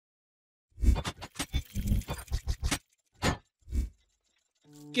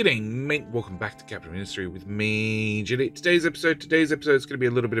G'day mate, welcome back to Capital Ministry with me, Jitty. Today's episode is going to be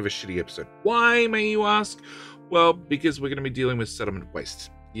a little bit of a shitty episode. Why, may you ask? Well, because we're going to be dealing with settlement waste.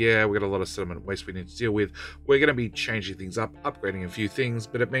 Yeah, we've got a lot of settlement waste we need to deal with. We're going to be changing things up, upgrading a few things,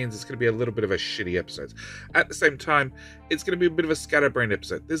 but it means it's going to be a little bit of a shitty episode. At the same time, it's going to be a bit of a scatterbrained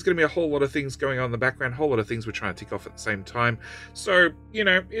episode. There's going to be a whole lot of things going on in the background, a whole lot of things we're trying to tick off at the same time. So, you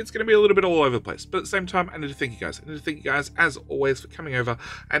know, it's going to be a little bit all over the place. But at the same time, I need to thank you guys. I need to thank you guys, as always, for coming over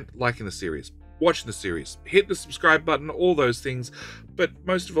and liking the series, watching the series, hit the subscribe button, all those things. But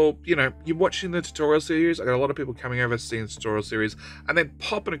most of all, you know, you're watching the tutorial series. I got a lot of people coming over seeing the tutorial series and then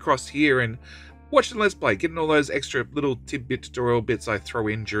popping across here and watching Let's Play, getting all those extra little tidbit tutorial bits I throw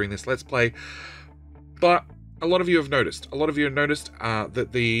in during this Let's Play. But a lot of you have noticed. That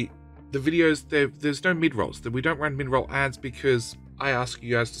the videos, there's no mid-rolls. That we don't run mid-roll ads because I ask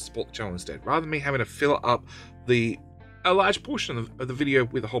you guys to support the channel instead. Rather than me having to fill up a large portion of the video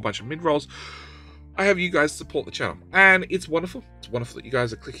with a whole bunch of mid-rolls, I have you guys support the channel, and it's wonderful. It's wonderful that you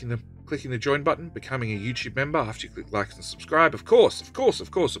guys are clicking the join button, becoming a YouTube member after you click like and subscribe. Of course,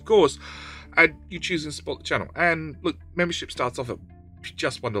 and you choose to support the channel. And look, membership starts off at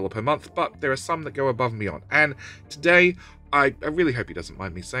just $1 per month, but there are some that go above and beyond. And today, I really hope he doesn't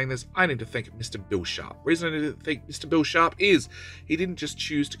mind me saying this, I need to thank Mr. Bill Sharp. The reason I need to thank Mr. Bill Sharp is he didn't just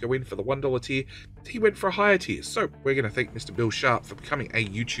choose to go in for the $1 tier, he went for a higher tier. So we're going to thank Mr. Bill Sharp for becoming a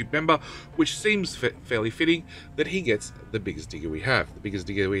YouTube member, which seems fairly fitting that he gets the biggest digger we have. The biggest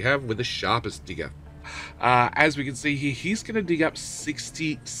digger we have with the sharpest digger. As we can see here, he's going to dig up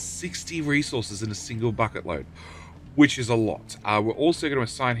 60 resources in a single bucket load, which is a lot. We're also going to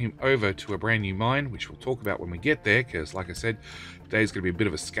assign him over to a brand new mine, which we'll talk about when we get there, because like I said, today's going to be a bit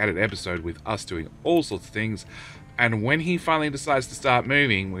of a scattered episode with us doing all sorts of things. And when he finally decides to start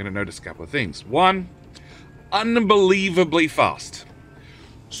moving, we're going to notice a couple of things. One, unbelievably fast.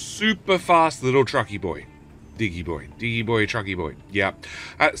 Super fast little trucky boy. Diggy boy, trucky boy. Yeah.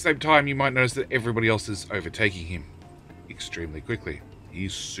 At the same time, you might notice that everybody else is overtaking him extremely quickly.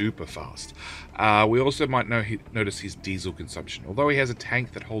 He's super fast. We also might notice his diesel consumption. Although he has a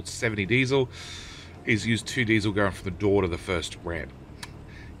tank that holds 70 diesel, he's used 2 diesel going from the door to the first ramp.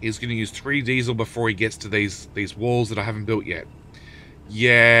 He's going to use 3 diesel before he gets to these walls that I haven't built yet.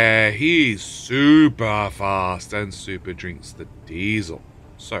 Yeah, he's super fast and super drinks the diesel.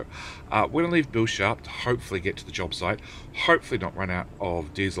 So, we're going to leave Bill Sharp to hopefully get to the job site, hopefully not run out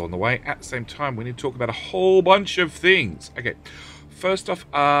of diesel on the way. At the same time, we need to talk about a whole bunch of things. Okay. First off,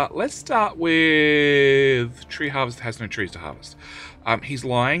 let's start with tree harvest has no trees to harvest. He's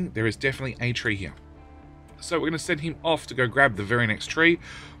lying. There is definitely a tree here. So we're going to send him off to go grab the very next tree,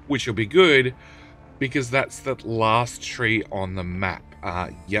 which will be good because that's the last tree on the map.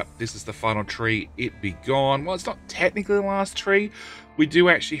 Yep, this is the final tree. It be gone. Well, it's not technically the last tree. We do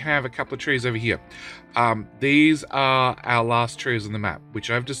actually have a couple of trees over here. These are our last trees on the map,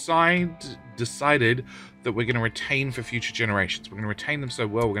 which I've decided that we're going to retain for future generations. We're going to retain them so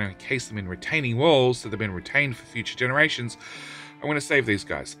well, we're going to encase them in retaining walls so they've been retained for future generations. I'm going to save these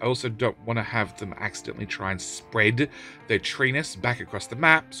guys. I also don't want to have them accidentally try and spread their treeness back across the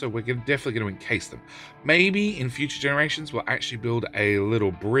map, so we're definitely going to encase them. Maybe in future generations we'll actually build a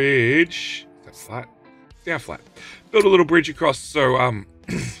little bridge. Is that flat? Yeah, flat. Build a little bridge across so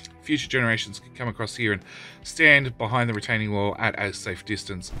future generations can come across here and stand behind the retaining wall at a safe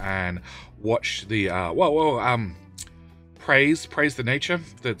distance and watch the praise the nature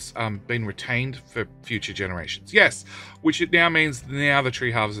that's been retained for future generations. Yes, which it now means now the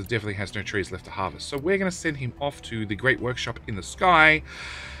tree harvester definitely has no trees left to harvest. So we're going to send him off to the Great Workshop in the Sky,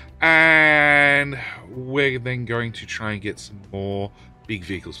 and we're then going to try and get some more big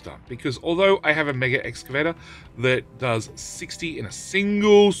vehicles done, because although I have a mega excavator that does 60 in a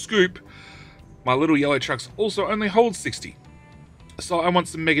single scoop, my little yellow trucks also only hold 60. So I want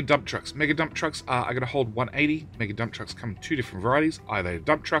some mega dump trucks. Mega dump trucks are going to hold 180. Mega dump trucks come in 2 different varieties, either a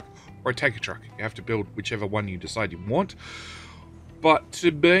dump truck or a taker truck. You have to build whichever one you decide you want. But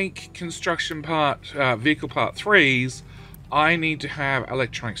to make construction vehicle part 3s, I need to have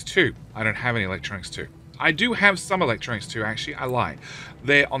electronics 2. I don't have any electronics 2. I do have some electronics too, actually. I lie.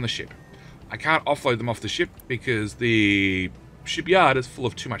 They're on the ship. I can't offload them off the ship because the shipyard is full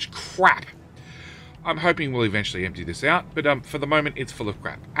of too much crap. I'm hoping we'll eventually empty this out, but for the moment it's full of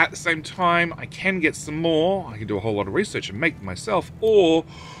crap. At the same time, I can get some more. I can do a whole lot of research and make them myself, or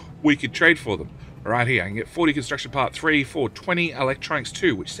we could trade for them. Right here, I can get 40 construction part 3 for 20 electronics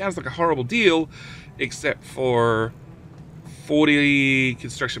 2, which sounds like a horrible deal, except for 40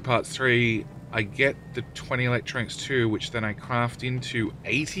 construction parts 3, I get the 20 electronics 2, which then I craft into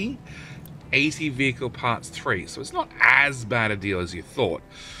 80. 80 vehicle parts 3. So it's not as bad a deal as you thought.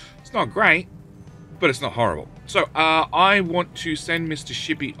 It's not great, but it's not horrible. So I want to send Mr.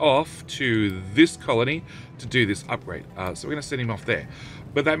 Shippy off to this colony to do this upgrade. So we're going to send him off there.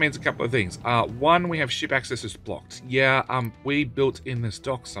 But that means a couple of things. One, we have ship access is blocked. Yeah, we built in this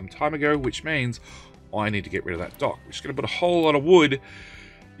dock some time ago, which means I need to get rid of that dock, which is going to put a whole lot of wood,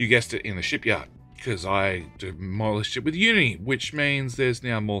 you guessed it, in the shipyard, because I demolished it with Unity, which means there's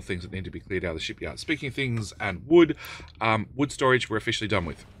now more things that need to be cleared out of the shipyard. Speaking of things and wood, wood storage we're officially done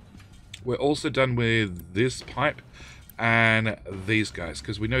with. We're also done with this pipe and these guys,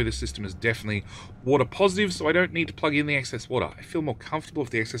 because we know this system is definitely water positive, so I don't need to plug in the excess water. I feel more comfortable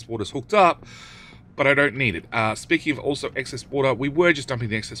if the excess water is hooked up, but I don't need it. Speaking of also excess water, we were just dumping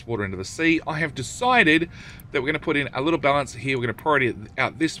the excess water into the sea. I have decided that we're going to put in a little balancer here. We're going to priority it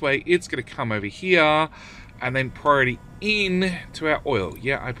out this way. It's going to come over here, and then priority in to our oil.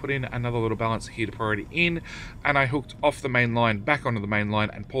 Yeah, I put in another little balancer here to priority in, and I hooked off the main line back onto the main line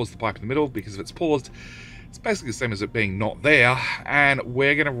and paused the pipe in the middle, because if it's paused, it's basically the same as it being not there, and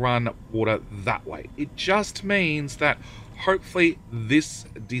we're going to run water that way. It just means that hopefully this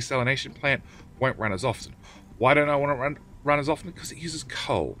desalination plant won't run as often. Why don't I want to run as often? Because it uses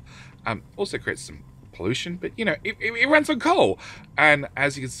coal. Also creates some pollution, but you know, it runs on coal. And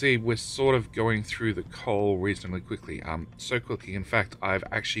as you can see, we're sort of going through the coal reasonably quickly. So quickly, in fact, I've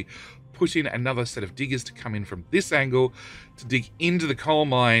actually put in another set of diggers to come in from this angle to dig into the coal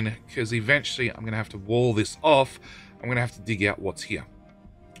mine, because eventually I'm going to have to wall this off. I'm going to have to dig out what's here.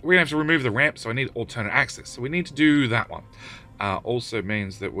 We're going to have to remove the ramp, so I need alternate access. So we need to do that one. Also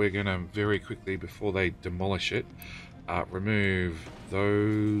means that we're going to very quickly, before they demolish it, remove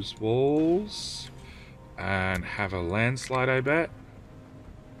those walls and have a landslide, I bet.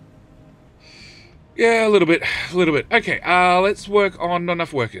 Yeah, a little bit. Okay, let's work on not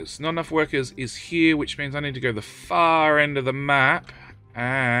enough workers. Not enough workers is here, which means I need to go to the far end of the map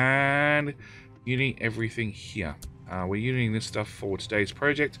and uni everything here. We're uniting this stuff for today's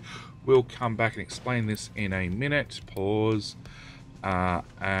project. We'll come back and explain this in a minute. Pause.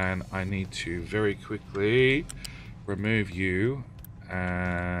 And I need to very quickly remove you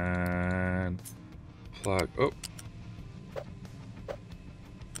and plug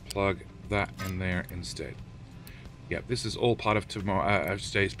that in there instead. Yep, this is all part of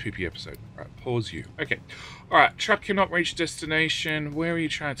today's poopy episode. All right, pause you. Okay. All right, truck cannot reach destination. Where are you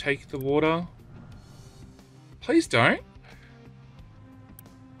trying to take the water? Please don't.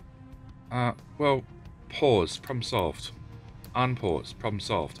 Well, pause. Problem solved. Unpause. Problem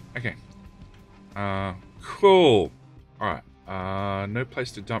solved. Okay. Cool. All right. No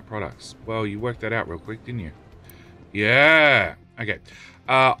place to dump products. Well, you worked that out real quick, didn't you? Yeah. Okay.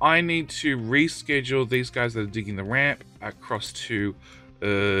 I need to reschedule these guys that are digging the ramp across to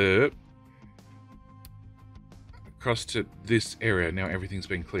this area. Now everything's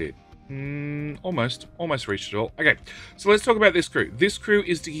been cleared. Almost reached it all. Okay, so let's talk about this crew. This crew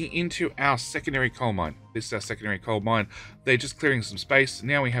is digging into our secondary coal mine. This is our secondary coal mine. They're just clearing some space.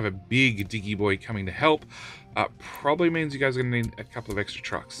 Now we have a big diggy boy coming to help. Probably means you guys are going to need a couple of extra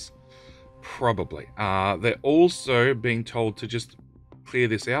trucks. Probably. They're also being told to just clear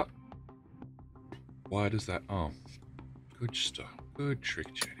this out. Why does that? Oh, good stuff. Good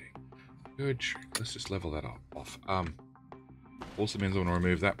trick, Jetty. Good trick. Let's just level that off. Also means I want to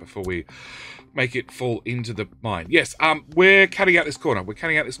remove that before we make it fall into the mine. Yes, we're cutting out this corner. We're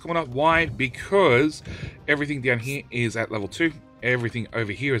cutting out this corner. Why? Because everything down here is at level 2. Everything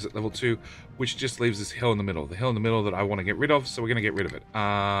over here is at level 2, which just leaves this hill in the middle. The hill in the middle that I want to get rid of, so we're going to get rid of it.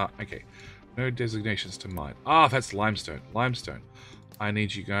 Okay. No designations to mine. That's limestone. Limestone. I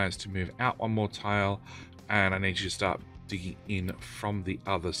need you guys to move out one more tile, and I need you to start digging in from the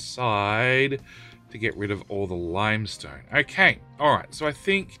other side to get rid of all the limestone. Okay, all right, so I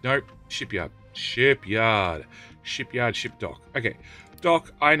think, nope, shipyard, ship dock. Okay,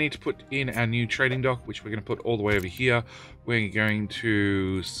 dock, I need to put in our new trading dock, which we're going to put all the way over here. We're going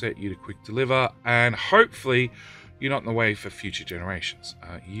to set you to quick deliver, and hopefully you're not in the way for future generations.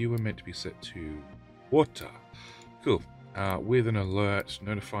 You were meant to be set to water. Cool. With an alert,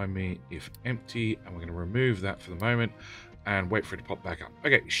 notify me if empty, and we're going to remove that for the moment and wait for it to pop back up.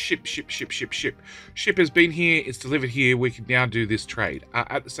 Okay, ship. Ship has been here, it's delivered here, we can now do this trade.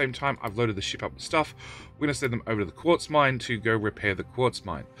 At the same time, I've loaded the ship up with stuff. We're going to send them over to the quartz mine to go repair the quartz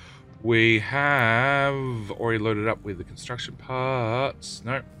mine. We have already loaded up with the construction parts.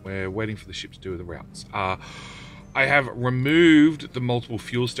 No, we're waiting for the ship to do the routes. I have removed the multiple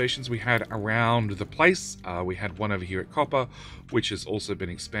fuel stations we had around the place. We had one over here at Copper, which has also been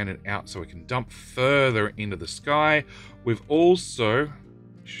expanded out so it can dump further into the sky. We've also...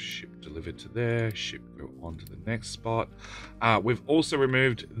 Ship delivered to there. Ship go on to the next spot. We've also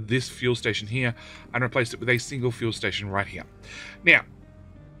removed this fuel station here and replaced it with a single fuel station right here. Now,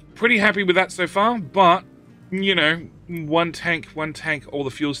 pretty happy with that so far, but you know, one tank, all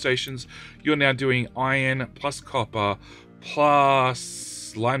the fuel stations. You're now doing iron plus copper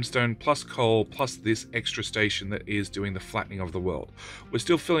plus limestone plus coal plus this extra station that is doing the flattening of the world. We're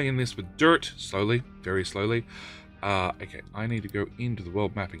still filling in this with dirt, slowly, very slowly. Okay, I need to go into the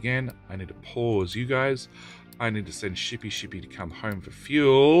world map again. I need to pause you guys. I need to send Shippy to come home for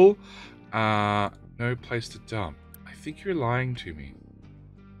fuel. No place to dump. I think you're lying to me.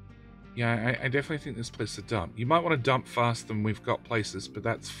 Yeah, I definitely think this place to dump. You might want to dump faster than we've got places, but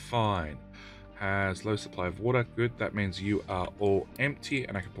that's fine. Has low supply of water. Good. That means you are all empty,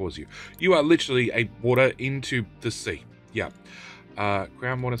 and I can pause you. You are literally a water into the sea. Yeah.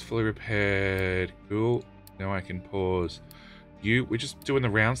 Groundwater's fully repaired. Cool. Now I can pause you. We're just doing the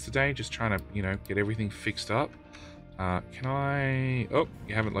rounds today, just trying to, you know, get everything fixed up. Can I... Oh,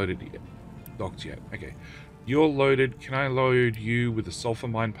 you haven't loaded yet. Docked yet. Okay. You're loaded. Can I load you with the sulfur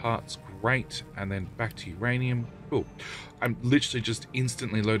mine parts? Great. And then back to uranium. Cool. I'm literally just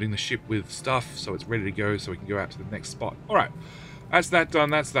instantly loading the ship with stuff so it's ready to go so we can go out to the next spot. All right. That's that done.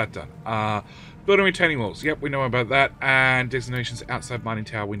 That's that done. Building retaining walls. Yep, we know about that. And designations outside mining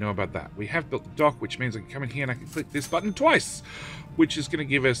tower. We know about that. We have built the dock, which means I can come in here and I can click this button twice, which is going to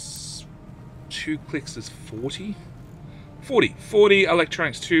give us 2 clicks is 40. 40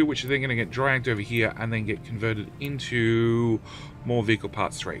 electronics 2, which are then going to get dragged over here and then get converted into more vehicle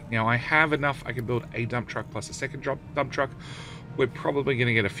parts 3. Now I have enough. I can build a dump truck plus a second dump truck. We're probably going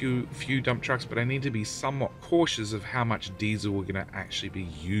to get a few dump trucks, but I need to be somewhat cautious of how much diesel we're going to actually be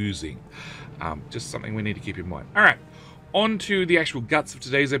using. Just something we need to keep in mind. All right, on to the actual guts of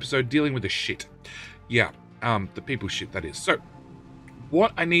today's episode, dealing with the shit. Yeah, the people shit, that is. So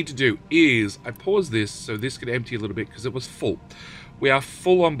what I need to do is I pause this so this could empty a little bit because it was full. We are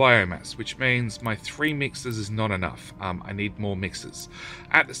full on biomass, which means my 3 mixers is not enough. I need more mixers.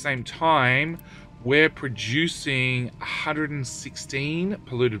 At the same time, we're producing 116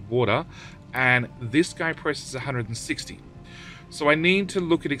 polluted water, and this guy processes 160. So I need to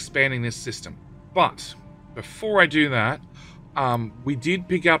look at expanding this system. But before I do that, we did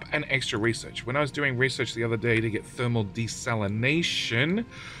pick up an extra research. When I was doing research the other day to get thermal desalination,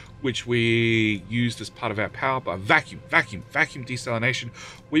 which we used as part of our power, but vacuum desalination,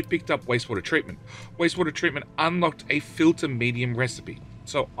 we picked up wastewater treatment. Wastewater treatment unlocked a filter medium recipe.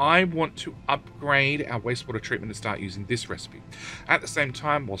 So I want to upgrade our wastewater treatment and start using this recipe. At the same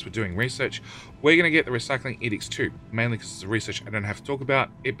time, whilst we're doing research, we're going to get the recycling edicts too, mainly because it's a research I don't have to talk about.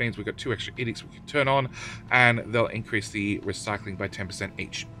 It means we've got 2 extra edicts we can turn on, and they'll increase the recycling by 10%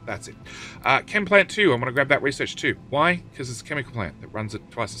 each. That's it. Chem plant 2, I'm going to grab that research too. Why? Because it's a chemical plant that runs at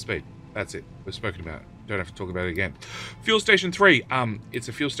twice the speed. That's it. We've spoken about it. Don't have to talk about it again. Fuel station 3, it's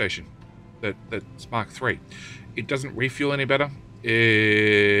a fuel station that's Mark 3. It doesn't refuel any better.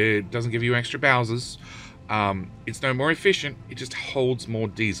 It doesn't give you extra Bowsers. It's no more efficient. It just holds more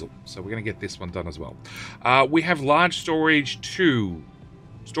diesel. So we're going to get this one done as well. We have large storage 2,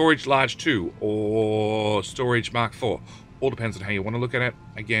 storage large 2, or storage Mark 4. All depends on how you want to look at it.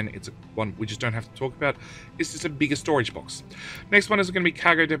 Again, it's a one we just don't have to talk about. It's just a bigger storage box. Next one is going to be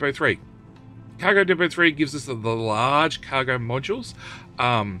Cargo Depot 3. Cargo Depot 3 gives us the large cargo modules,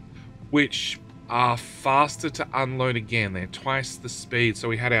 which are faster to unload again. They're twice the speed. So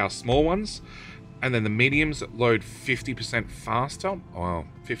we had our small ones, and then the mediums that load 50% faster, or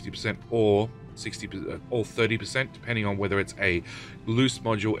 50% or 60% or 30%, depending on whether it's a loose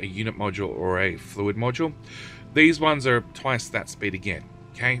module, a unit module, or a fluid module. These ones are twice that speed again.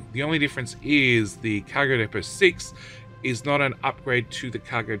 Okay, the only difference is the Cargo Depot 6 is not an upgrade to the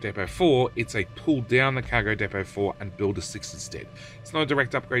Cargo Depot 4, it's a pull down the Cargo Depot 4 and build a 6 instead. It's not a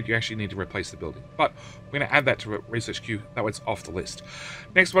direct upgrade, you actually need to replace the building. But we're going to add that to research queue, that way it's off the list.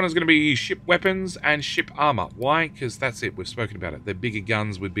 Next one is going to be ship weapons and ship armor. Why? Because that's it, we've spoken about it. They're bigger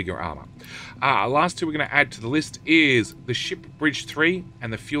guns with bigger armor. Last 2 we're going to add to the list is the ship bridge 3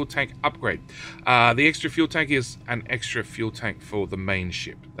 and the fuel tank upgrade. The extra fuel tank is an extra fuel tank for the main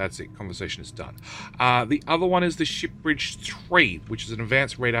ship. That's it, conversation is done. The other one is the ship bridge 3, which is an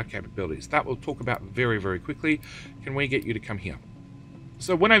advanced radar capabilities. That we'll talk about very, very quickly. Can we get you to come here?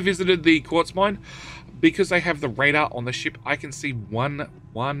 So when I visited the quartz mine, because they have the radar on the ship, I can see one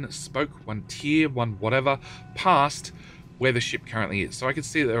spoke, one tier, one whatever, past where the ship currently is. So I can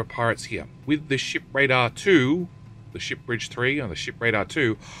see that there are pirates here. With the ship radar 2, the ship bridge 3, or the ship radar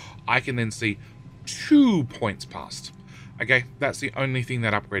 2, I can then see 2 points past. Okay, that's the only thing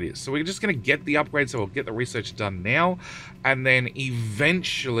that upgrade is. So we're just going to get the upgrade, so we'll get the research done now, and then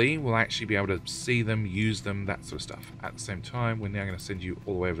eventually we'll actually be able to see them, use them, that sort of stuff. At the same time, we're now going to send you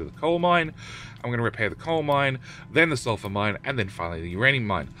all the way over to the coal mine. I'm going to repair the coal mine, then the sulfur mine, and then finally the uranium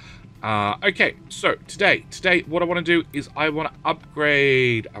mine. Okay, so today, what I want to do is I want to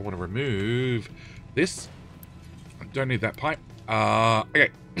upgrade. I want to remove this. I don't need that pipe.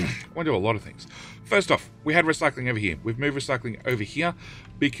 Okay, I want to do a lot of things. First off, we had recycling over here. We've moved recycling over here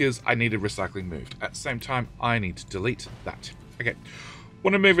because I needed recycling moved. At the same time, I need to delete that. Okay,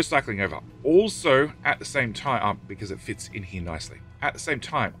 want to move recycling over. Also, at the same time, because it fits in here nicely. At the same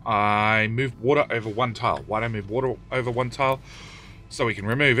time, I moved water over one tile. Why do I move water over one tile? So we can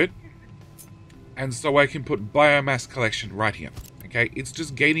remove it. And so I can put biomass collection right here. Okay, it's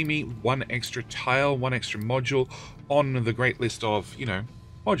just gaining me one extra tile, one extra module on the great list of, you know,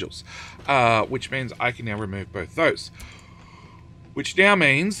 modules, which means I can now remove both those, which now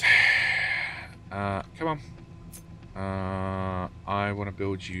means come on, I want to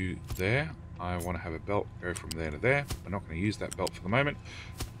build you there. I want to have a belt go from there to there. We're not going to use that belt for the moment.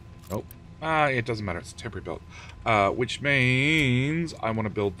 Nope. It doesn't matter, it's a temporary belt, which means I want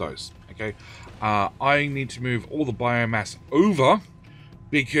to build those. Okay, I need to move all the biomass over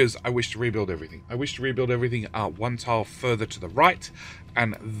because I wish to rebuild everything. I wish to rebuild everything one tile further to the right,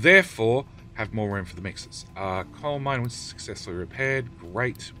 and therefore have more room for the mixers. Coal mine was successfully repaired.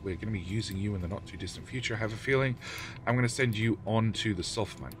 Great. We're going to be using you in the not too distant future, I have a feeling. I'm going to send you on to the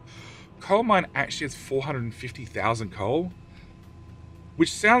sulfur mine. Coal mine actually has 450,000 coal,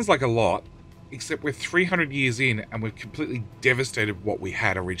 which sounds like a lot, except we're 300 years in and we've completely devastated what we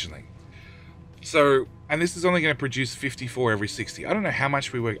had originally. So, and this is only going to produce 54 every 60. I don't know how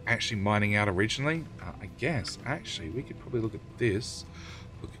much we were actually mining out originally. I guess, actually, we could probably look at this.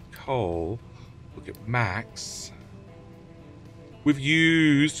 Look at coal. Look at max. We've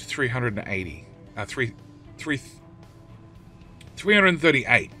used 380.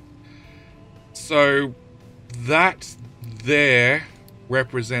 338. So, that there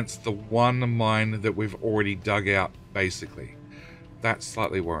represents the one mine that we've already dug out, basically. That's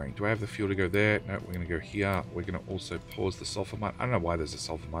slightly worrying. Do I have the fuel to go there? No, we're going to go here. We're going to also pause the sulfur mine. I don't know why there's a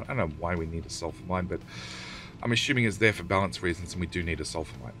sulfur mine. I don't know why we need a sulfur mine, but I'm assuming it's there for balance reasons and we do need a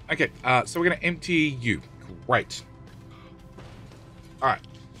sulfur mine. Okay, so we're going to empty you. Great. Alright,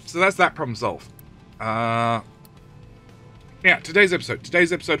 so that's that problem solved. Now, today's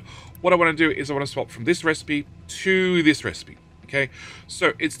episode, what I want to do is I want to swap from this recipe to this recipe. Okay,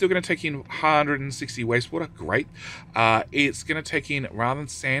 so it's still going to take in 160 wastewater. Great. It's going to take in, rather than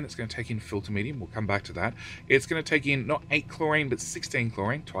sand, it's going to take in filter medium. We'll come back to that. It's going to take in not 8 chlorine, but 16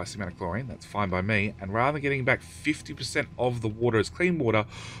 chlorine, twice the amount of chlorine. That's fine by me. And rather than getting back 50% of the water as clean water,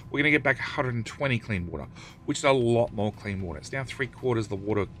 we're going to get back 120 clean water, which is a lot more clean water. It's now 3/4 of the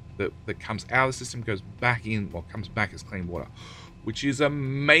water that comes out of the system goes back in, or comes back as clean water, which is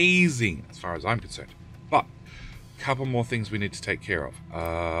amazing as far as I'm concerned. But couple more things we need to take care of,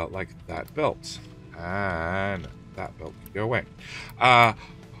 like that belt, and that belt can go away.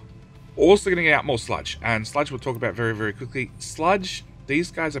 Also going to get out more sludge, and sludge we'll talk about very, very quickly. Sludge,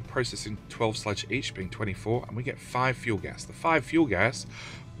 these guys are processing 12 sludge each, being 24, and we get 5 fuel gas. The 5 fuel gas,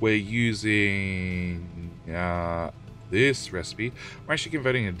 we're using this recipe. We're actually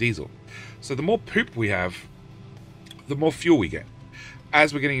converting to diesel. So the more poop we have, the more fuel we get.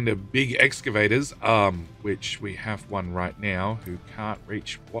 As we're getting into big excavators, which we have one right now who can't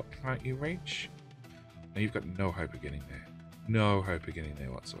reach. What can't you reach? No, you've got no hope of getting there. No hope of getting there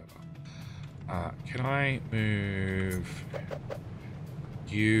whatsoever. Can I move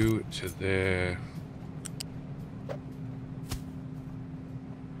you to there?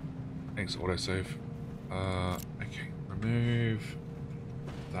 Thanks, autosave. Okay, remove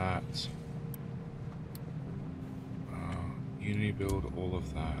that. Unity build all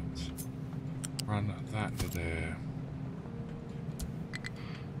of that. Run that to there.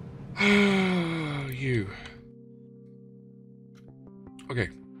 You. Okay.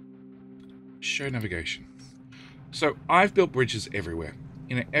 Show navigation. So I've built bridges everywhere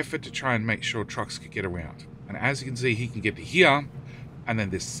in an effort to try and make sure trucks could get around. And as you can see, he can get to here, and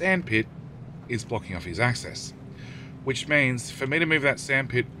then this sand pit is blocking off his access. Which means for me to move that sand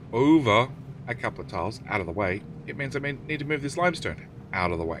pit over a couple of tiles out of the way, it means I need to move this limestone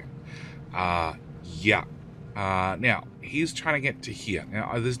out of the way. Yeah. Now, he's trying to get to here.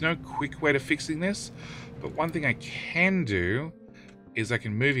 Now, there's no quick way to fixing this, but one thing I can do is I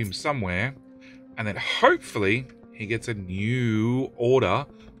can move him somewhere, and then hopefully he gets a new order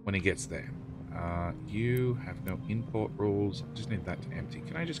when he gets there. You have no import rules. I just need that to empty.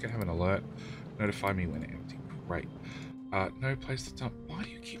 Can I just have an alert? Notify me when empty. Great. No place to dump. Why do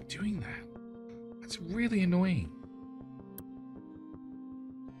you keep doing that? That's really annoying.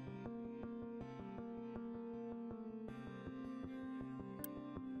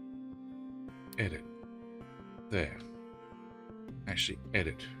 Edit. There. Actually,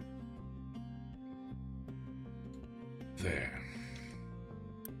 edit. There.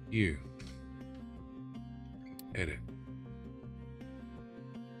 You. Edit.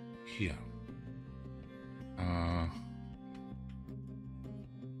 Here.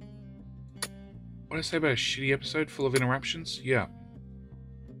 What did I say about a shitty episode full of interruptions? Yeah.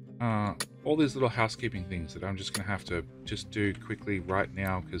 All these little housekeeping things that I'm just going to have to just do quickly right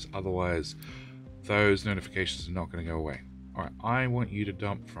now, because otherwise those notifications are not going to go away. Alright, I want you to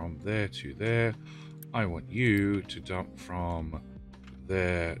dump from there to there. I want you to dump from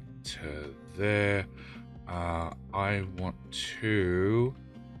there to there. I want to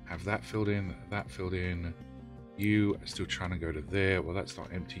have that filled in, that filled in. You are still trying to go to there. Well, that's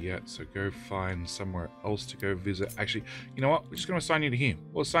not empty yet, so go find somewhere else to go visit. Actually, you know what? We're just going to assign you to here.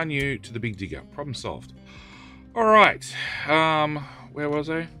 We'll assign you to the big digger. Problem solved. All right. Where was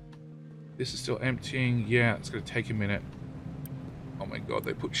I? This is still emptying. Yeah, it's going to take a minute. Oh my god,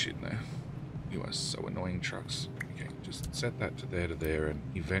 they put shit in there. You are so annoying, trucks. Okay, just set that to there, and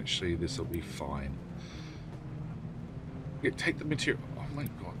eventually this will be fine. Yeah, take the material. Oh my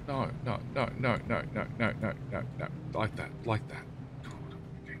god. No. Like that. God.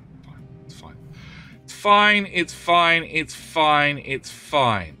 Okay, fine. It's fine. It's fine. It's fine. It's fine. It's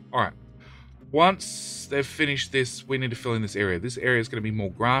fine. Alright. Once they've finished this, we need to fill in this area. This area is going to be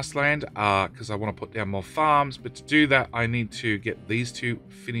more grassland, because I want to put down more farms. But to do that, I need to get these two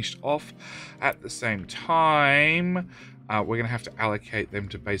finished off. At the same time, we're going to have to allocate them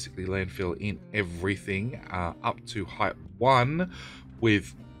to basically landfill in everything up to height 1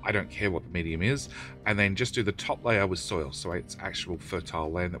 with, I don't care what the medium is, and then just do the top layer with soil, so it's actual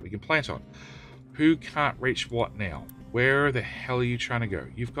fertile land that we can plant on. Who can't reach what now? Where the hell are you trying to go?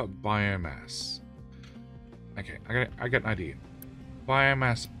 You've got biomass. Okay, I got an idea.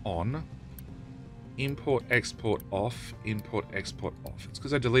 Biomass on. Import, export off. Import, export off. It's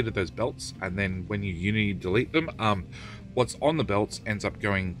because I deleted those belts, and then when you Unity delete them, what's on the belts ends up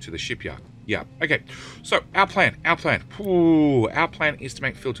going to the shipyard. Yeah, okay. So, our plan. Ooh, our plan is to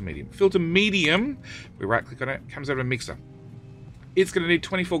make filter medium. Filter medium, we right-click on it, comes out of a mixer. It's going to need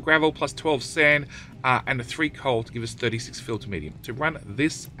 24 gravel plus 12 sand and a 3 coal to give us 36 filter medium. To run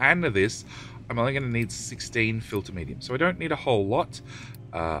this and this, I'm only going to need 16 filter medium. So I don't need a whole lot.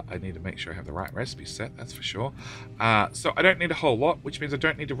 I need to make sure I have the right recipe set, that's for sure. So I don't need a whole lot, which means I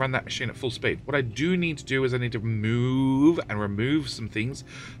don't need to run that machine at full speed. What I do need to do is I need to move and remove some things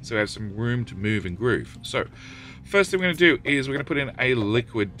so I have some room to move and groove. So first thing we're going to do is we're going to put in a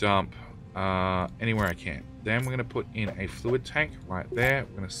liquid dump anywhere I can. Then we're going to put in a fluid tank right there.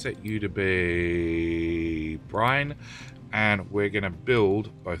 We're going to set you to be brine, and we're going to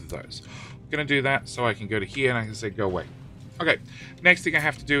build both of those. I'm going to do that so I can go to here and I can say go away. Okay, next thing I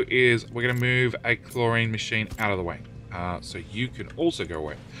have to do is we're going to move a chlorine machine out of the way. So you can also go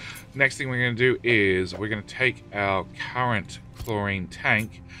away. Next thing we're going to do is we're going to take our current chlorine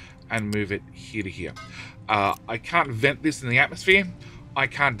tank and move it here to here. I can't vent this in the atmosphere. I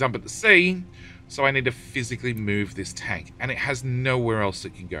can't dump it at the sea. So I need to physically move this tank, and it has nowhere else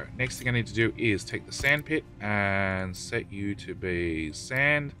it can go. Next thing I need to do is take the sand pit and set you to be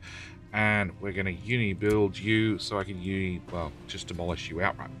sand, and we're going to uni build you so I can well, just demolish you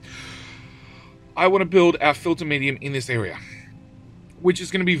outright. I want to build our filter medium in this area, which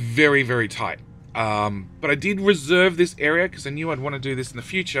is going to be very, very tight. But I did reserve this area because I knew I'd want to do this in the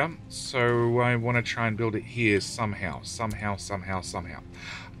future, so I want to try and build it here somehow. So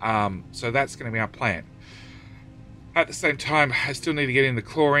that's going to be our plan. At the same time, I still need to get in the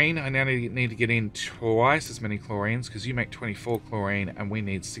chlorine. I now need to get in twice as many chlorines because you make 24 chlorine and we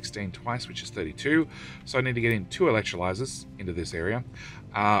need 16 twice, which is 32. So I need to get in 2 electrolyzers into this area.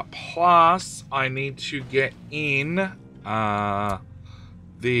 Plus, I need to get in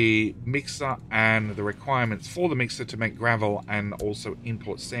the mixer and the requirements for the mixer to make gravel and also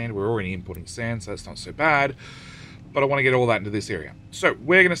import sand. We're already importing sand, so that's not so bad. But I want to get all that into this area. So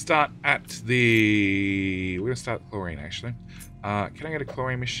we're going to start at we're going to start chlorine, actually. Can I get a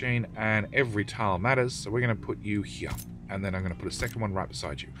chlorine machine? And every tile matters, so we're going to put you here. And then I'm going to put a second one right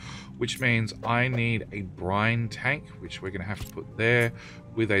beside you, which means I need a brine tank, which we're going to have to put there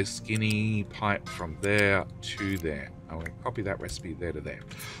with a skinny pipe from there to there. I'm going to copy that recipe there to there.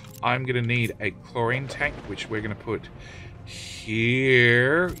 I'm going to need a chlorine tank, which we're going to put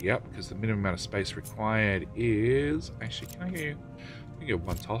here. Yep, because the minimum amount of space required is... Actually, can I get you? We can go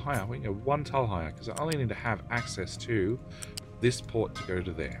one tile higher. We can go one tile higher because I only need to have access to this port to go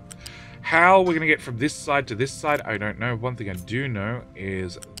to there. How we're going to get from this side to this side, I don't know. One thing I do know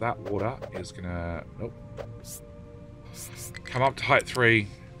is that water is going to... Nope. Come up to height 3.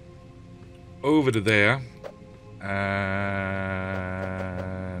 Over to there. And...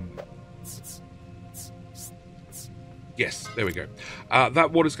 Yes, there we go.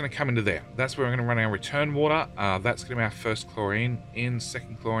 That water's going to come into there. That's where we're going to run our return water. That's going to be our first chlorine. In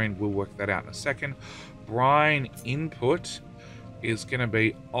second chlorine, we'll work that out in a second. Brine input is going to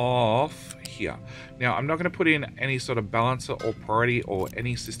be off here. Now, I'm not going to put in any sort of balancer or priority or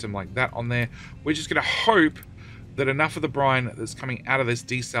any system like that on there. We're just going to hope that enough of the brine that's coming out of this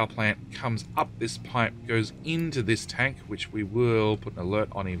desal plant comes up this pipe, goes into this tank, which we will put an alert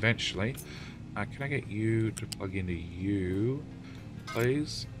on eventually. Can I get you to plug into you,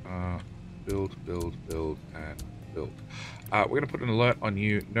 please? Build, and build. We're going to put an alert on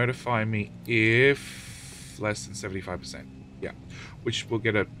you. Notify me if less than 75%. Yeah, which we'll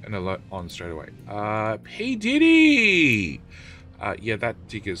get an alert on straight away. P. Diddy! Yeah, that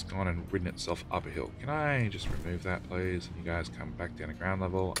digger's gone and ridden itself up a hill. Can I just remove that, please? And you guys come back down to ground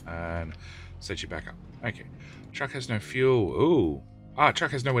level and set you back up. Okay. Truck has no fuel. Ooh.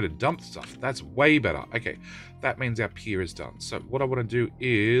 Truck has nowhere to dump stuff. That's way better. Okay, that means our pier is done. So what I want to do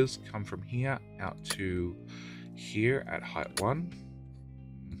is come from here out to here at height 1.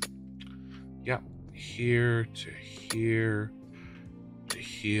 Yep. Here to here to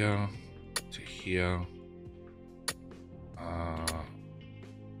here to here.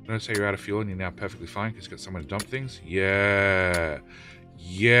 Notice how you're out of fuel and you're now perfectly fine because you've got somewhere to dump things. Yeah,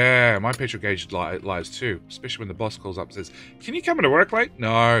 my petrol gauge lies too, especially when the boss calls up and says, "Can you come into work late?"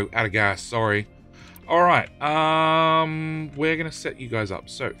 No, out of gas. Sorry. All right. We're gonna set you guys up.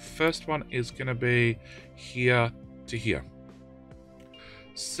 So first one is gonna be here to here.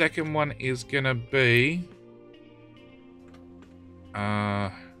 Second one is gonna be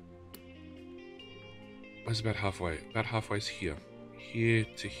where's about halfway? About halfway's here. Here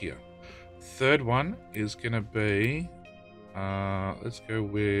to here. Third one is gonna be let's go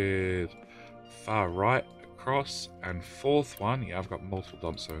with far right across, and fourth one, yeah, I've got multiple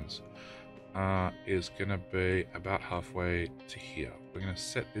dump zones, is gonna be about halfway to here. We're gonna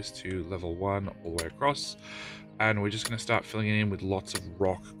set this to level 1 all the way across, and we're just gonna start filling it in with lots of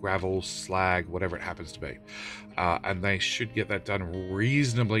rock, gravel, slag, whatever it happens to be, and they should get that done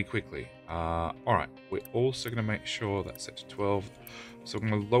reasonably quickly. All right, we're also gonna make sure that's set to 12. So we're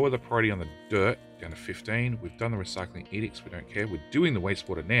going to lower the priority on the dirt down to 15. We've done the recycling edicts. We don't care. We're doing the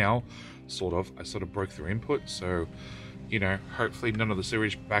wastewater now, sort of. I sort of broke through input. So, you know, hopefully none of the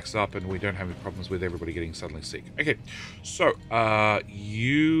sewage backs up and we don't have any problems with everybody getting suddenly sick. Okay, so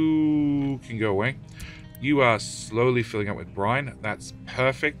you can go away. You are slowly filling up with brine. That's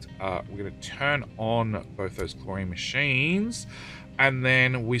perfect. We're going to turn on both those chlorine machines. And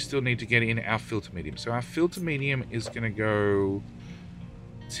then we still need to get in our filter medium. So our filter medium is going to go...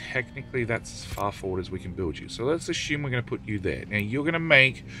 Technically, that's as far forward as we can build you. So let's assume we're going to put you there. Now, you're going to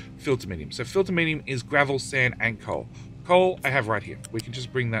make filter medium. So filter medium is gravel, sand, and coal. Coal, I have right here. We can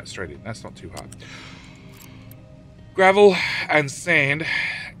just bring that straight in. That's not too hard. Gravel and sand.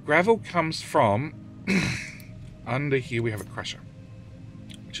 Gravel comes from... under here, we have a crusher,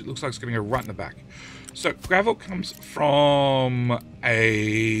 which it looks like it's going to go right in the back. So gravel comes from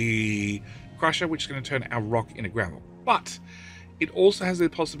a crusher, which is going to turn our rock into gravel. But... it also has the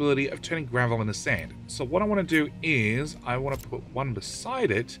possibility of turning gravel into sand. So what I want to do is I want to put one beside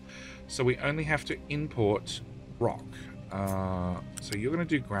it so we only have to import rock. So you're going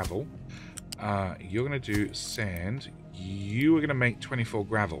to do gravel. You're going to do sand. You are going to make 24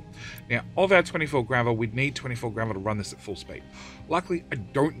 gravel. Now, of our 24 gravel, we'd need 24 gravel to run this at full speed. Luckily, I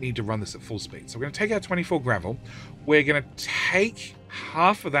don't need to run this at full speed. So we're going to take our 24 gravel. We're going to take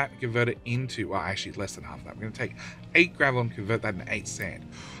half of that and convert it into, well, actually less than half of that. We're going to take 8 gravel and convert that into 8 sand.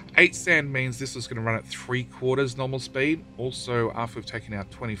 8 sand means this is going to run at 3/4 normal speed. Also, after we've taken our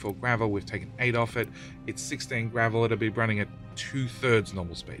 24 gravel, we've taken 8 off it. It's 16 gravel. It'll be running at 2/3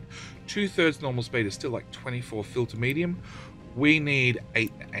 normal speed. 2/3 normal speed is still like 24 filter medium. We need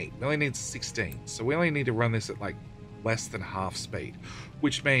 8 and 8. We only need 16. So we only need to run this at like less than half speed,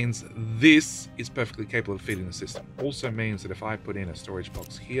 which means this is perfectly capable of feeding the system. Also means that if I put in a storage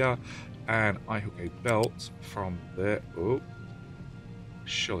box here and I hook a belt from there, oh,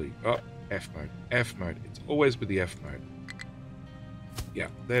 surely, oh, F mode. It's always with the F mode. Yeah,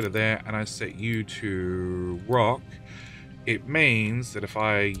 there to there, and I set you to rock. It means that if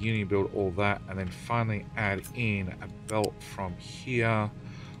I uni build all that and then finally add in a belt from here,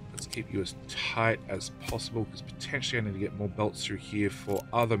 let's keep you as tight as possible because potentially I need to get more belts through here for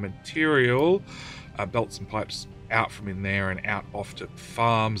other material. Belts and pipes out from in there and out off to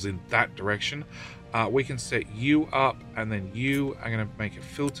farms in that direction. We can set you up, and then you are going to make a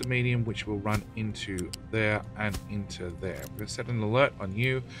filter medium, which will run into there and into there. We're going to set an alert on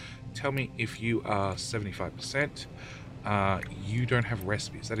you. Tell me if you are 75%. You don't have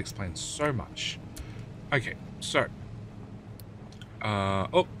recipes. That explains so much. Okay, so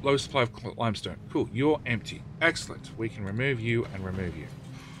oh, low supply of limestone. Cool, you're empty. Excellent. We can remove you and remove you.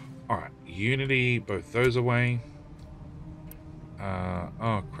 Alright, Unity, both those away.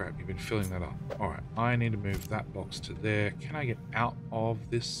 Oh crap, you've been filling that up. Alright, I need to move that box to there. Can I get out of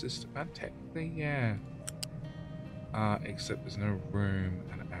this system? Technically, yeah. Except there's no room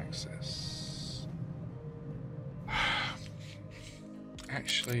and access.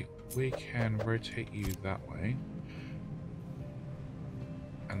 Actually, we can rotate you that way.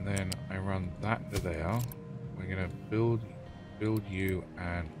 And then I run that to there. We're gonna build you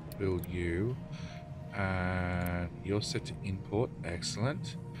and build you. And you're set to import.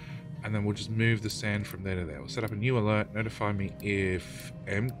 Excellent. And then we'll just move the sand from there to there. We'll set up a new alert. Notify me if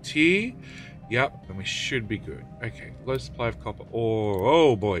empty. Yep, then we should be good. Okay, low supply of copper.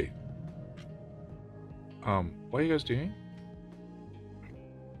 Oh boy. What are you guys doing?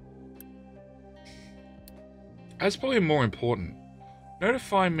 That's probably more important.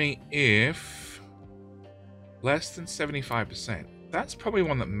 Notify me if less than 75%. That's probably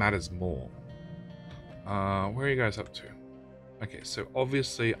one that matters more. Where are you guys up to? Okay, so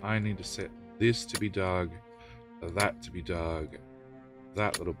obviously I need to set this to be dug, that to be dug,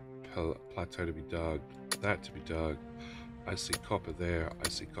 that little plateau to be dug, that to be dug. I see copper there, I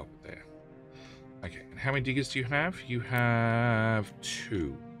see copper there. Okay, and how many diggers do you have? You have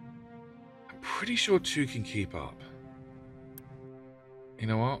 2. I'm pretty sure 2 can keep up. You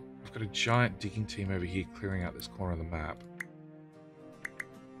know what? I've got a giant digging team over here clearing out this corner of the map.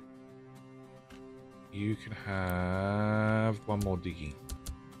 You can have 1 more digging.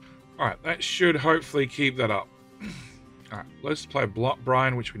 Alright, that should hopefully keep that up. Alright, let's play block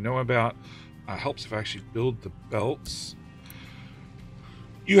brine, which we know about. Helps if I actually build the belts.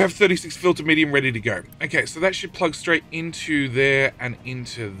 You have 36 filter medium ready to go. Okay, so that should plug straight into there and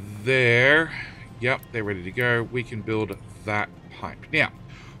into there. Yep, they're ready to go. We can build that pipe. Now,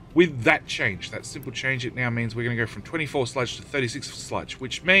 with that change, that simple change, it now means we're going to go from 24 sludge to 36 sludge,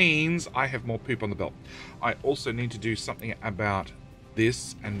 which means I have more poop on the belt. I also need to do something about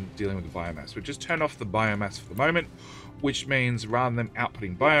this and dealing with the biomass. We've just turned off the biomass for the moment, which means rather than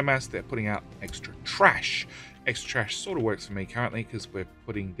outputting biomass, they're putting out extra trash. Extra trash sort of works for me currently because we're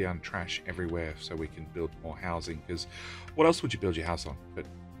putting down trash everywhere so we can build more housing, because what else would you build your house on but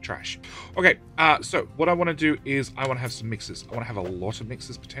trash? Okay, so what I want to do is I want to have some mixers. I want to have a lot of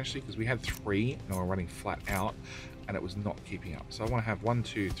mixers potentially, because we had 3 and we're running flat out and it was not keeping up. So I want to have 1,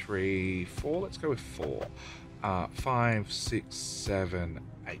 2, 3, 4. Let's go with 4. 5, 6, 7,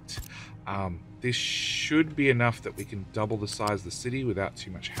 8. This should be enough that we can double the size of the city without too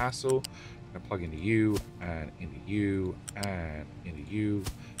much hassle. I'm going to plug into you and into you and into you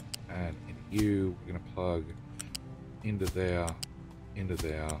and into you. We're going to plug into there, into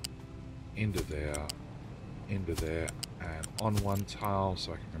there, into there, into there, and on 1 tile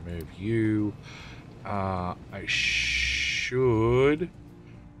so I can remove you. I should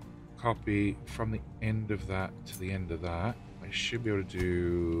copy from the end of that to the end of that. I should be able to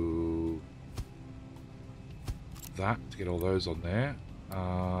do that to get all those on there.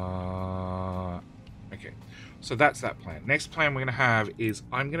 Okay, so that's that plan. Next plan we're going to have is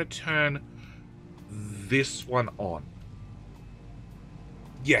I'm going to turn this one on.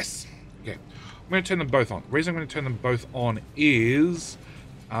 Yes. Okay. I'm going to turn them both on. The reason I'm going to turn them both on is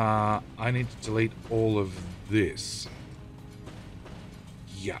I need to delete all of this.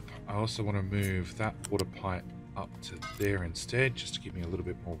 Yep. I also want to move that water pipe up to there instead, just to give me a little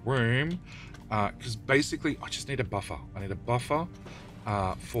bit more room. Because basically, I just need a buffer. I need a buffer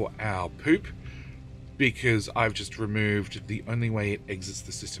for our poop, because I've just removed the only way it exits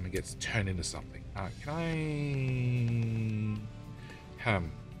the system and gets turned into something. Can I...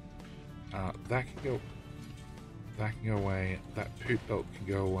 that can go away. That poop belt can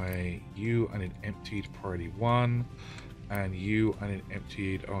go away. You, I need emptied priority 1, and you, I need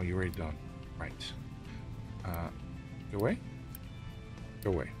emptied. Oh, you're already done. Right. Go away.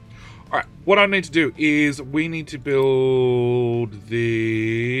 Go away. All right. What I need to do is we need to build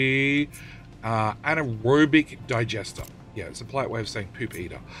the anaerobic digester. Yeah, it's a polite way of saying poop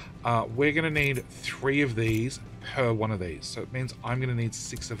eater. We're going to need 3 of these per one of these. So it means I'm going to need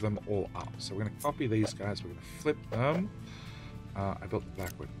 6 of them all up. So we're going to copy these guys. We're going to flip them. I built the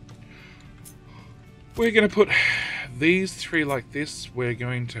black one. We're going to put these three like this. We're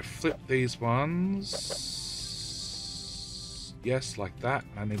going to flip these ones. Yes, like that.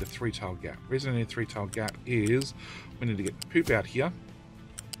 I need a 3-tile gap. The reason I need a 3-tile gap is we need to get the poop out here.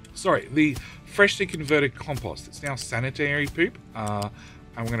 Sorry, the freshly converted compost. It's now sanitary poop. And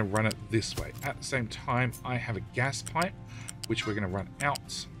we're going to run it this way. At the same time, I have a gas pipe, which we're going to run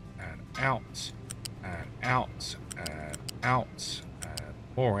out and out and out and out and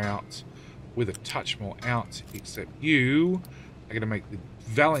more out, with a touch more out, except you are going to make the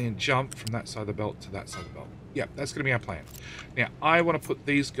valiant jump from that side of the belt to that side of the belt. Yeah, that's going to be our plan. Now, I want to put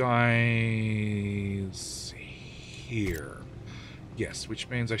these guys here. Yes, which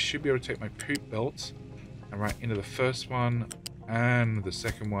means I should be able to take my poop belt and right into the first one and the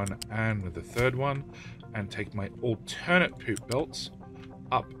second one and the third one, and take my alternate poop belts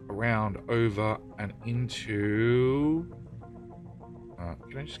up, around, over, and into...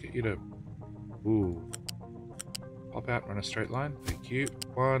 can I just get you to... Ooh. Pop out, run a straight line. Thank you.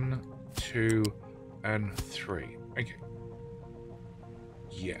 1, 2, and 3. Okay.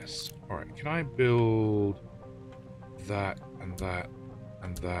 Yes. Alright, can I build that and that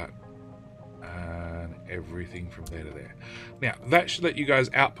and that and everything from there to there? Now, that should let you guys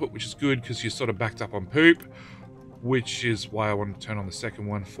output, which is good because you're sort of backed up on poop, which is why I want to turn on the second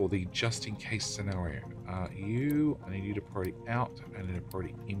one for the just-in-case scenario. I need you to priority out, and then a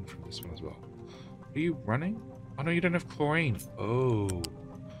priority in from this one as well. Are you running? Oh, no, you don't have chlorine. Oh.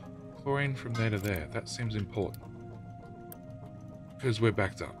 Chlorine from there to there. That seems important. Because we're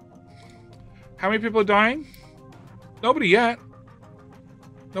backed up. How many people are dying? Nobody yet.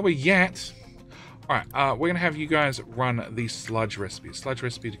 Nobody yet. Alright, we're going to have you guys run the sludge recipe. Sludge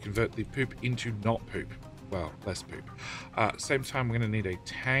recipe to convert the poop into not poop. Well, less poop. Same time, we're going to need a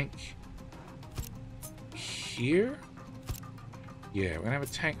tank here. Yeah, we're going to have a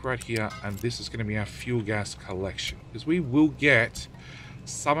tank right here, and this is going to be our fuel gas collection. Because we will get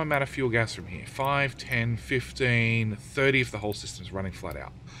some amount of fuel gas from here. 5, 10, 15, 30 if the whole system's running flat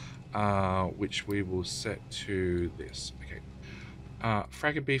out. Which we will set to this. Okay.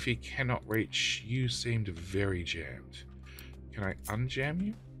 Fragger Beefy cannot reach. You seemed very jammed. Can I unjam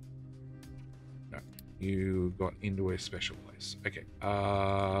you? No. You got into a special place. Okay.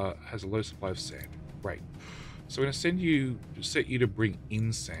 Has a low supply of sand. Great. So we're going to set you to bring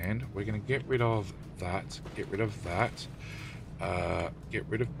in sand. We're going to get rid of that, get rid of that, get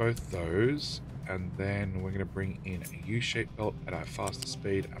rid of both those, and then we're going to bring in a U-shaped belt at our faster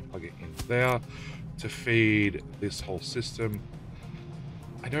speed and plug it in there to feed this whole system.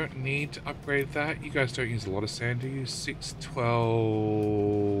 I don't need to upgrade that. You guys don't use a lot of sand, do you? 6,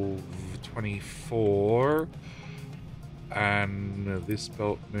 12, 24, and this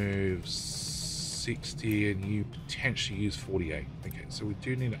belt moves 60, and you potentially use 48. Okay, so we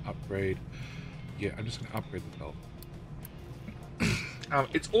do need to upgrade. Yeah, I'm just going to upgrade the belt.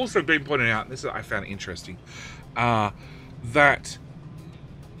 It's also been pointed out, and this is I found interesting, that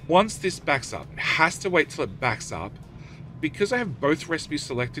once this backs up, it has to wait till it backs up. Because I have both recipes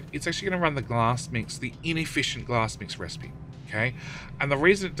selected, it's actually going to run the glass mix, the inefficient glass mix recipe. Okay, and the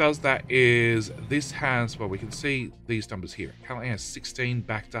reason it does that is this has, well, we can see these numbers here. It currently has 16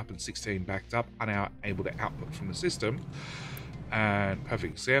 backed up and 16 backed up, and are able to output from the system. And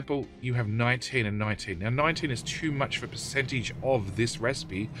perfect example, you have 19 and 19. Now 19 is too much of a percentage of this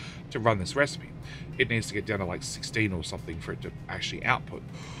recipe to run this recipe. It needs to get down to like 16 or something for it to actually output,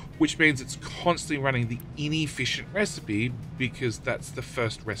 which means it's constantly running the inefficient recipe because that's the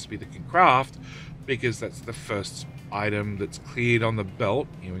first recipe that can craft, because that's the first item that's cleared on the belt.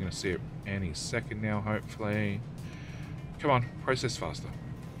 We're going to see it any second now, hopefully. Come on, process faster.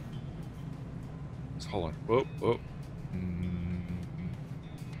 Let's hold on. Whoop, whoop.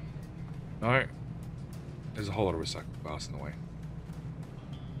 No. There's a whole lot of recycled glass in the way.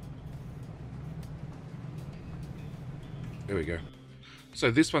 There we go. So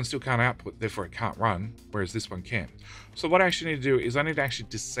this one still can't output, therefore it can't run, whereas this one can. So what I actually need to do is I need to actually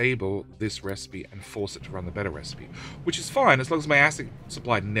disable this recipe and force it to run the better recipe, which is fine as long as my acid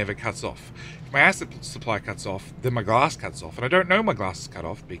supply never cuts off. If my acid supply cuts off, then my glass cuts off, and I don't know my glass is cut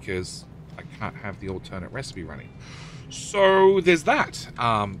off because I can't have the alternate recipe running. So there's that.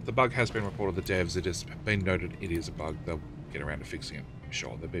 The bug has been reported to the devs. It has been noted it is a bug. They'll get around to fixing it.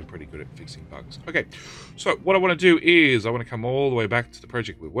 Sure, they've been pretty good at fixing bugs. Okay, so what I want to do is I want to come all the way back to the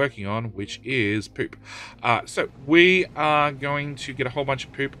project we're working on, which is poop. So we are going to get a whole bunch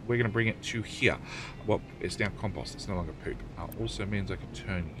of poop. We're going to bring it to here. Well, it's now compost. It's no longer poop. Also means I can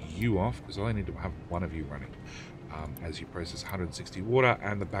turn you off because I only need to have one of you running as you process 160 water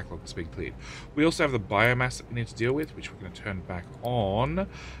and the backlog is being cleared. We also have the biomass that we need to deal with, which we're going to turn back on.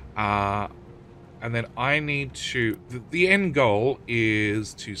 And then I need to, the end goal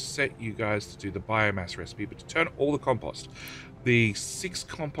is to set you guys to do the biomass recipe, but to turn all the compost, the 6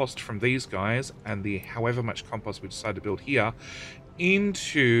 compost from these guys and the however much compost we decide to build here,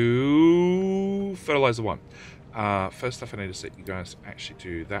 into fertilizer 1. First off, I need to set you guys to actually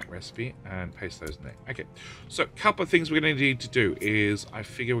do that recipe and paste those in there. Okay, so a couple of things we're going to need to do is, I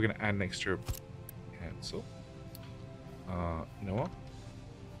figure we're going to add an extra cancel. You know what?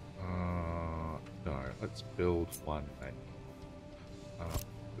 No, let's build one thing.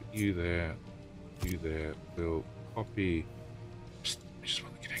 Put you there, build, copy. Psst, I just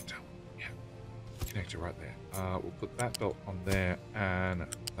want the connector. Yeah, connector right there. We'll put that belt on there and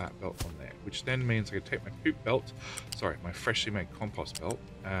that belt on there, which then means I can take my poop belt, sorry, my freshly made compost belt,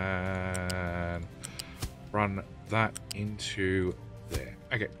 and run that into there.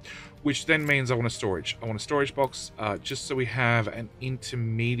 Okay, which then means I want a storage. I want a storage box, just so we have an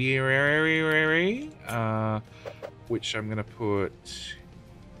intermediary, which I'm going to put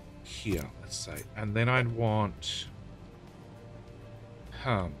here, let's say. And then I'd want,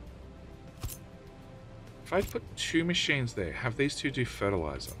 if I put 2 machines there, have these 2 do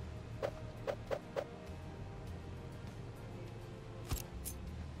fertilizer.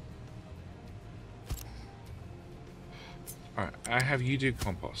 Alright, I have you do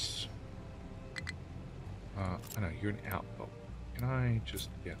compost. I know, you're an outbuild. Can I just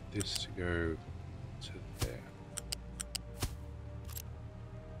get this to go to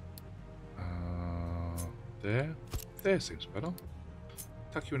there? There seems better.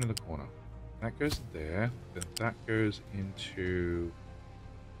 Tuck you into the corner. That goes there, then that goes into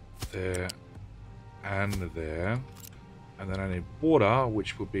there and there. And then I need water,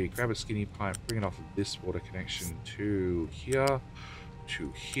 which will be grab a skinny pipe, bring it off of this water connection to here,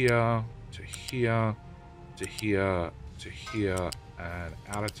 to here, to here, to here, to here, and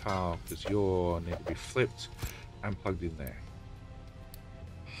out of tile, because you need to be flipped and plugged in there.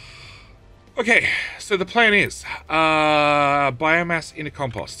 Okay, so the plan is biomass into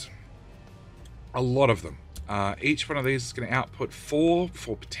compost. A lot of them. Each one of these is going to output 4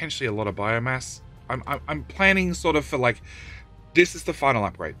 for potentially a lot of biomass. I'm planning sort of for like, this is the final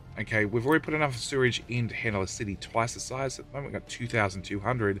upgrade. Okay, we've already put enough sewage in to handle a city twice the size. At the moment, we've got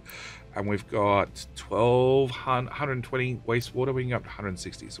 2,200, and we've got 1,220 wastewater. We can go up to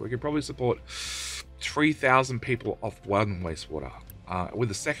 160, so we can probably support 3,000 people off one wastewater. With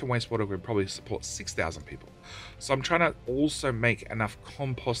the second wastewater, we could probably support 6,000 people. So I'm trying to also make enough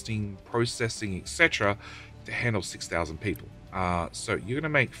composting, processing, etc. to handle 6,000 people. So you're going to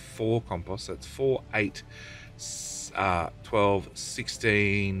make 4 composts. That's 4, 8, 12,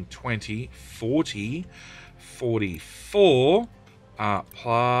 16, 20, 40, 44,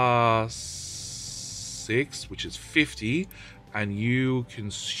 plus 6, which is 50, and you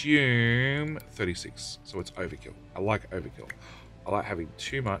consume 36. So it's overkill. I like overkill. I like having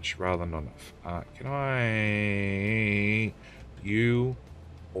too much rather than not enough. Can I... you...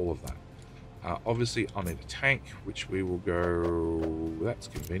 all of that. Obviously, I'll need a tank, which we will go... that's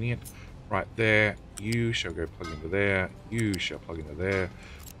convenient. Right there. You shall go plug into there. You shall plug into there.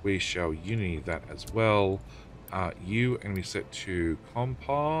 We shall unity that as well. You are going to be set to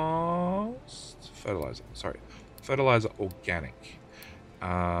compost... fertilizer. Sorry. Fertilizer organic.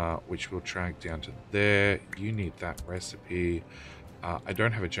 Which we'll drag down to there. You need that recipe. I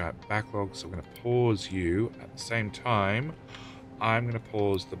don't have a giant backlog, so I'm going to pause you. At the same time, I'm going to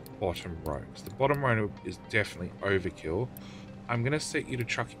pause the bottom row, because the bottom row is definitely overkill. I'm going to set you to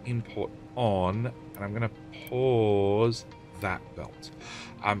truck import on, and I'm going to pause that belt.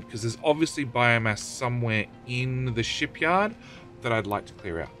 Because there's obviously biomass somewhere in the shipyard that I'd like to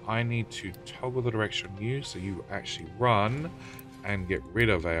clear out. I need to toggle the direction on you, so you actually run and get rid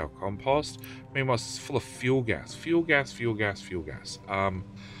of our compost. Meanwhile, it's full of fuel gas. Fuel gas, fuel gas, fuel gas.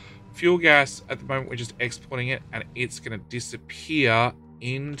 Fuel gas, at the moment, we're just exporting it, and it's going to disappear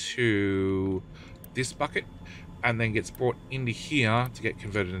into this bucket, and then gets brought into here to get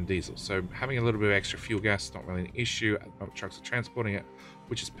converted into diesel. So having a little bit of extra fuel gas is not really an issue. At the moment, trucks are transporting it,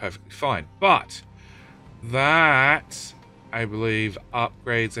 which is perfectly fine. But that, I believe,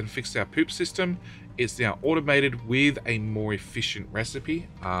 upgrades and fixes our poop system. It's now automated with a more efficient recipe.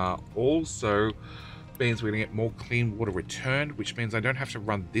 Also means we're going to get more clean water returned, which means I don't have to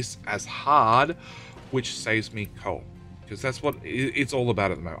run this as hard, which saves me coal. Because that's what it's all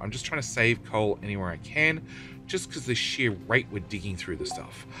about at the moment. I'm just trying to save coal anywhere I can, just because the sheer rate we're digging through the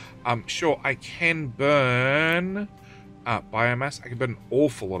stuff. Sure, I can burn biomass. I can burn an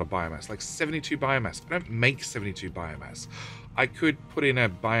awful lot of biomass, like 72 biomass. I don't make 72 biomass. I could put in a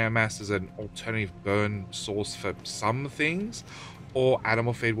biomass as an alternative burn source for some things, or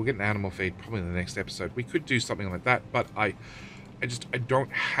animal feed. We'll get an animal feed probably in the next episode. We could do something like that, but I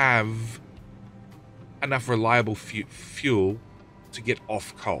don't have enough reliable fuel to get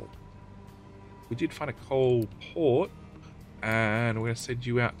off coal. We did find a coal port, and we're going to send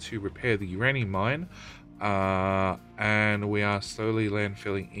you out to repair the uranium mine. And we are slowly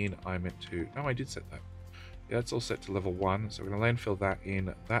landfilling in. No, I did set that. Yeah, that's all set to level 1. So we're going to landfill that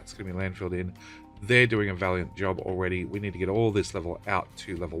in. That's going to be landfilled in. They're doing a valiant job already. We need to get all this level out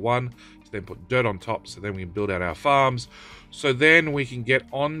to level 1. To then put dirt on top, so then we can build out our farms. So then we can get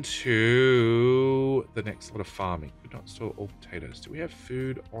on to the next lot of farming. We don't store all potatoes. Do we have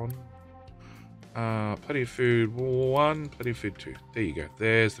food on? Plenty of food 1, plenty of food 2. There you go.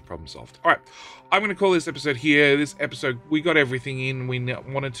 There's the problem solved. All right, I'm going to call this episode here. This episode, we got everything in we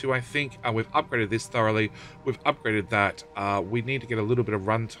wanted to, I think. We've upgraded this thoroughly. We've upgraded that. We need to get a little bit of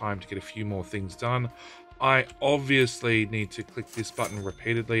run time to get a few more things done. I obviously need to click this button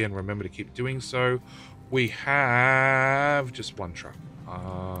repeatedly and remember to keep doing so. We have just one truck.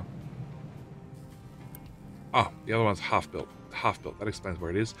 The other one's half built. That explains where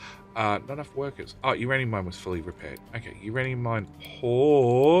it is. Not enough workers. Uranium mine was fully repaired. Okay, uranium mine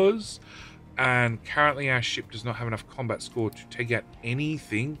pause. And currently our ship does not have enough combat score to take out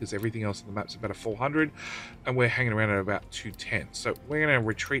anything, because everything else on the map's about a 400, and we're hanging around at about 210. So we're going to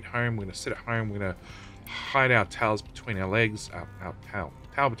retreat home. We're going to sit at home. We're going to hide our tails between our legs. Our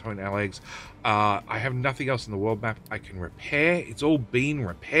tail between our legs. I have nothing else in the world map I can repair. It's all been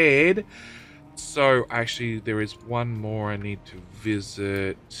repaired. So, actually, there is one more I need to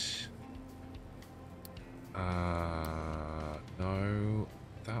visit. No.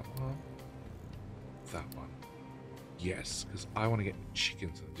 That one? That one. Yes, because I want to get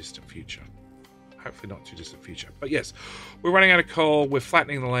chickens in the distant future. Hopefully not too distant future. But yes, we're running out of coal. We're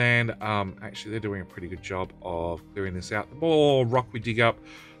flattening the land. Actually, they're doing a pretty good job of clearing this out. The more rock we dig up,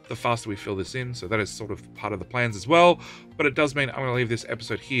 the faster we fill this in. So that is sort of part of the plans as well. But it does mean I'm going to leave this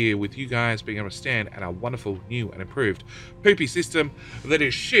episode here with you guys being able to stand at our wonderful, new and improved poopy system that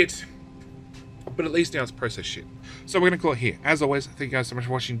is shit. But at least now it's processed shit. So we're going to call it here. As always, thank you guys so much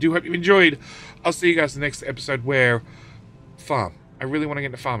for watching. Do hope you enjoyed. I'll see you guys in the next episode where farm. I really want to get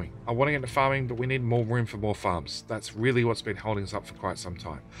into farming. I want to get into farming, but we need more room for more farms. That's really what's been holding us up for quite some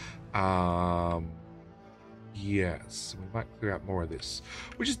time. Yes, we might clear out more of this.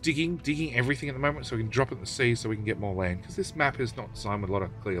 We're just digging everything at the moment so we can drop it in the sea so we can get more land, because this map is not designed with a lot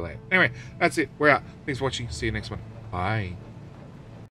of clear land. Anyway, that's it. We're out. Thanks for watching. See you next one. Bye.